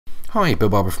Hi, Bill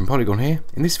Barber from Poliigon here.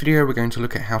 In this video we're going to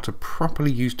look at how to properly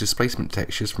use displacement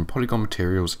textures from Poliigon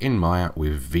materials in Maya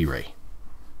with V-Ray.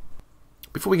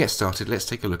 Before we get started, let's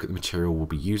take a look at the material we'll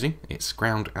be using. It's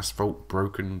ground asphalt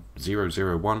broken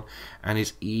 001 and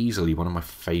is easily one of my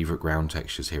favourite ground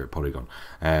textures here at Poliigon.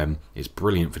 It's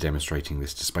brilliant for demonstrating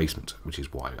this displacement, which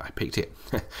is why I picked it.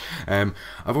 I've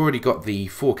already got the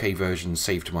 4K version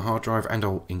saved to my hard drive and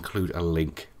I'll include a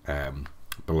link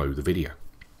below the video.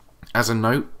 As a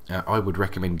note, I would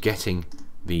recommend getting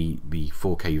the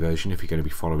 4K version if you're going to be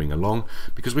following along,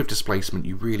 because with displacement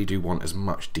you really do want as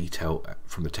much detail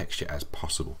from the texture as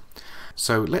possible.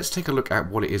 So let's take a look at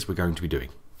what it is we're going to be doing.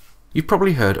 You've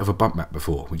probably heard of a bump map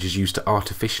before, which is used to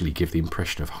artificially give the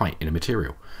impression of height in a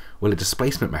material. Well, a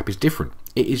displacement map is different.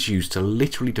 It is used to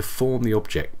literally deform the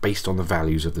object based on the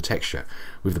values of the texture,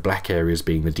 with the black areas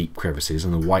being the deep crevices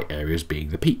and the white areas being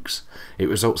the peaks. It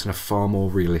results in a far more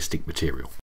realistic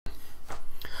material.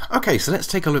 Okay, so let's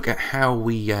take a look at how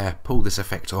we pull this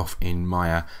effect off in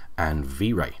Maya and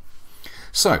V-Ray.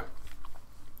 So,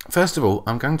 first of all,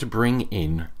 I'm going to bring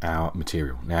in our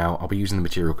material. Now, I'll be using the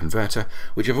material converter,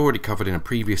 which I've already covered in a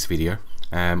previous video,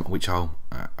 which I'll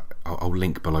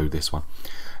link below this one.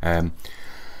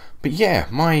 But yeah,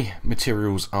 my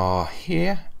materials are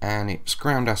here, and it's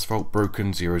ground asphalt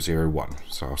broken 001.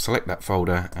 So I'll select that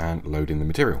folder and load in the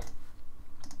material.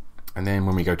 And then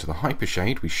when we go to the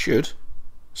hypershade, we should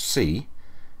see,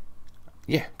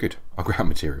 yeah, good, our ground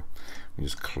material. We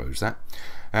just close that.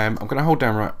 I'm going to hold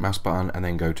down right mouse button and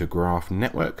then go to graph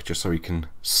network just so we can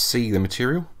see the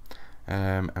material,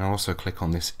 and I'll also click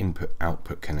on this input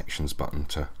output connections button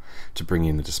to bring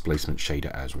in the displacement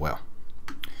shader as well.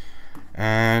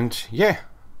 And yeah,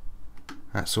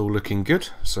 that's all looking good.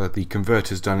 So the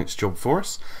converter's done its job for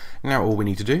us. Now all we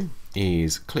need to do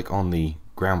is click on the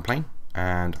ground plane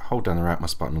and hold down the right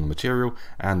mouse button on the material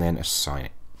and then assign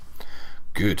it.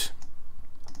 Good.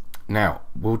 Now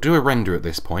we'll do a render at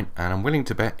this point, and I'm willing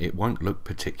to bet it won't look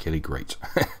particularly great.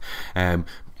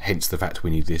 Hence the fact we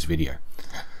need this video.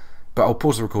 But I'll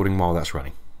pause the recording while that's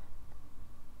running.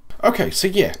 Okay, so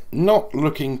yeah, not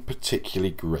looking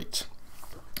particularly great.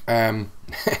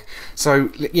 So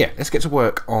yeah, let's get to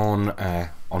work on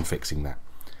fixing that.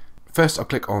 First, I'll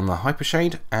click on the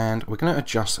hypershade and we're going to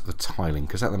adjust the tiling,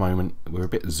 because at the moment we're a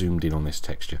bit zoomed in on this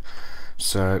texture.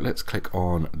 So let's click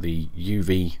on the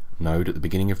UV node at the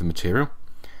beginning of the material,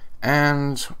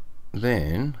 and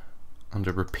then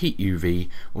under repeat UV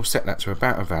we'll set that to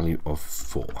about a value of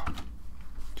 4,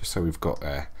 just so we've got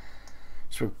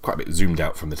so we're quite a bit zoomed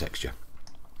out from the texture,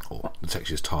 or the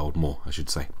texture's tiled more I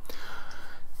should say.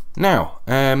 Now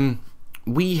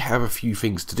we have a few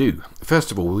things to do.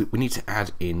 First of all, we need to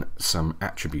add in some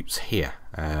attributes here.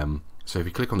 So if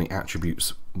you click on the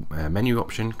attributes menu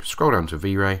option, scroll down to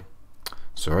V-Ray.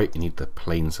 Sorry, you need the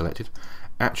plane selected.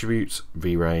 Attributes,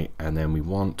 V-Ray, and then we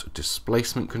want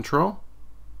displacement control.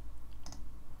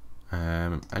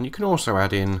 And you can also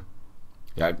add in,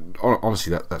 yeah,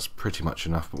 honestly that's pretty much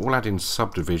enough, but we'll add in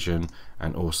subdivision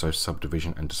and also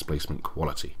subdivision and displacement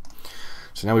quality.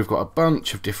 So now we've got a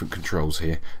bunch of different controls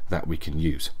here that we can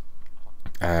use.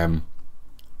 Yeah,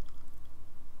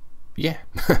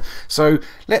 so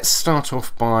let's start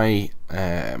off by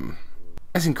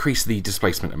let's increase the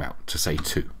displacement amount to say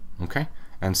 2, okay,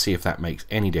 and see if that makes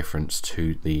any difference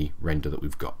to the render that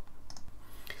we've got.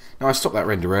 Now I stopped that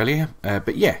render earlier,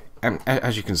 but yeah,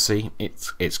 as you can see,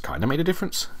 it's kind of made a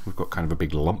difference. We've got kind of a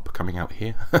big lump coming out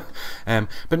here,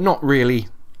 but not really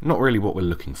what we're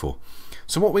looking for.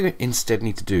 So what we instead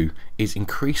need to do is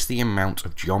increase the amount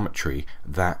of geometry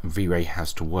that V-Ray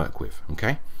has to work with.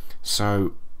 Okay,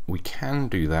 so we can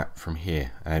do that from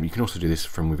here. You can also do this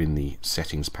from within the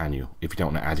settings panel. If you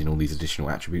don't want to add in all these additional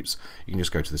attributes, you can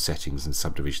just go to the settings and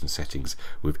subdivision settings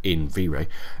within V-Ray,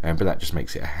 but that just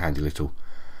makes it a handy little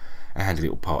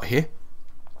part here.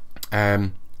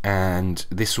 And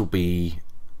this will be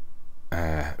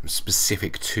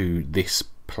specific to this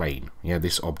plane, yeah,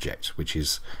 this object, which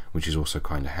is also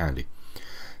kind of handy.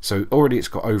 So already it's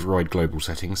got override global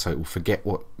settings, so it will forget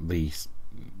what the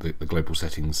global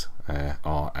settings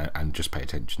are and just pay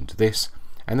attention to this.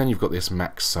 And then you've got this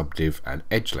max subdiv and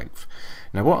edge length.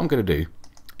 Now what I'm going to do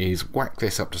is whack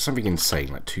this up to something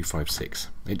insane like 256.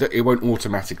 It won't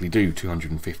automatically do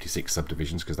 256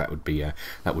 subdivisions, because that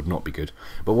would not be good.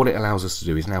 But what it allows us to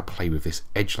do is now play with this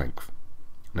edge length.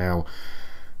 Now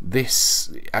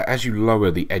this, as you lower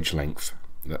the edge length,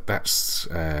 that's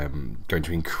going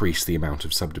to increase the amount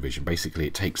of subdivision. Basically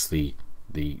it takes the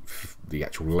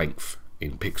actual length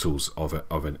in pixels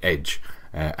of an edge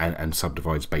and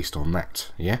subdivides based on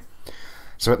that. Yeah,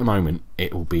 so at the moment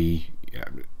it will be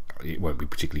it won't be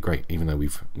particularly great, even though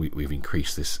we've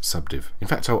increased this subdiv. In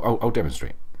fact, I'll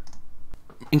demonstrate.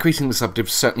 Increasing the subdiv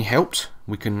certainly helped.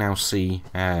 We can now see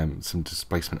some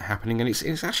displacement happening, and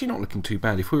it's actually not looking too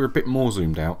bad. If we were a bit more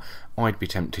zoomed out, I'd be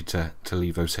tempted to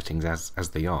leave those settings as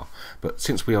they are. But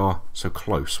since we are so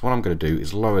close, what I'm going to do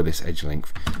is lower this edge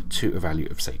length to a value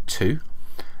of, say, 2.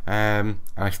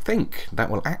 I think that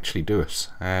will actually do us.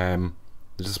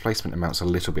 The displacement amount's a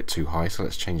little bit too high, so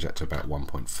let's change that to about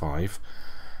 1.5.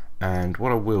 And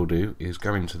what I will do is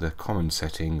go into the common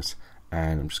settings,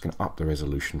 and I'm just going to up the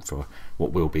resolution for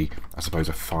what will be, I suppose,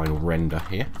 a final render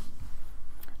here.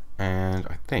 And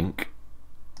I think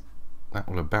that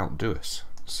will about do us.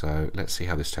 So let's see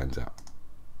how this turns out.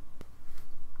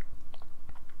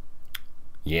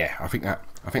 Yeah, I think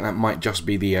that might just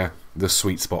be the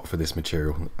sweet spot for this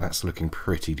material. That's looking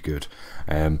pretty good.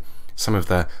 Some of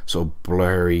the sort of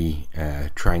blurry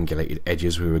triangulated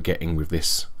edges we were getting with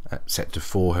this set to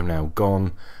 4 have now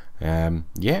gone.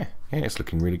 Yeah, it's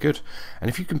looking really good. And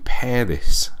if you compare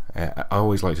this, I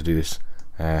always like to do this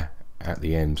at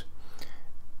the end.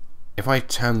 If I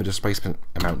turn the displacement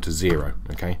amount to 0,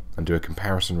 okay, and do a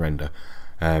comparison render,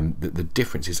 the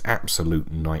difference is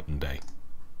absolute night and day.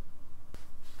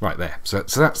 Right there. So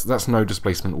that's no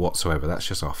displacement whatsoever. That's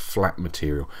just our flat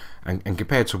material. And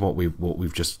compared to what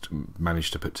we've just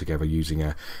managed to put together using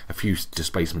a few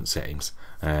displacement settings,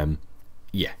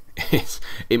 yeah,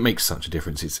 it makes such a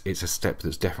difference. It's a step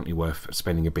that's definitely worth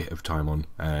spending a bit of time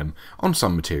on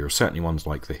some materials. Certainly ones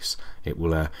like this. It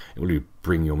will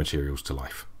bring your materials to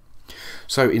life.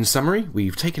 So in summary,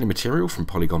 we've taken a material from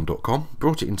Poliigon.com,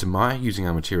 brought it into Maya using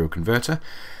our material converter,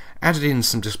 added in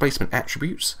some displacement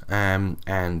attributes,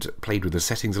 and played with the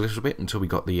settings a little bit until we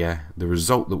got the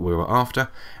result that we were after,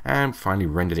 and finally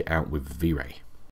rendered it out with V-Ray.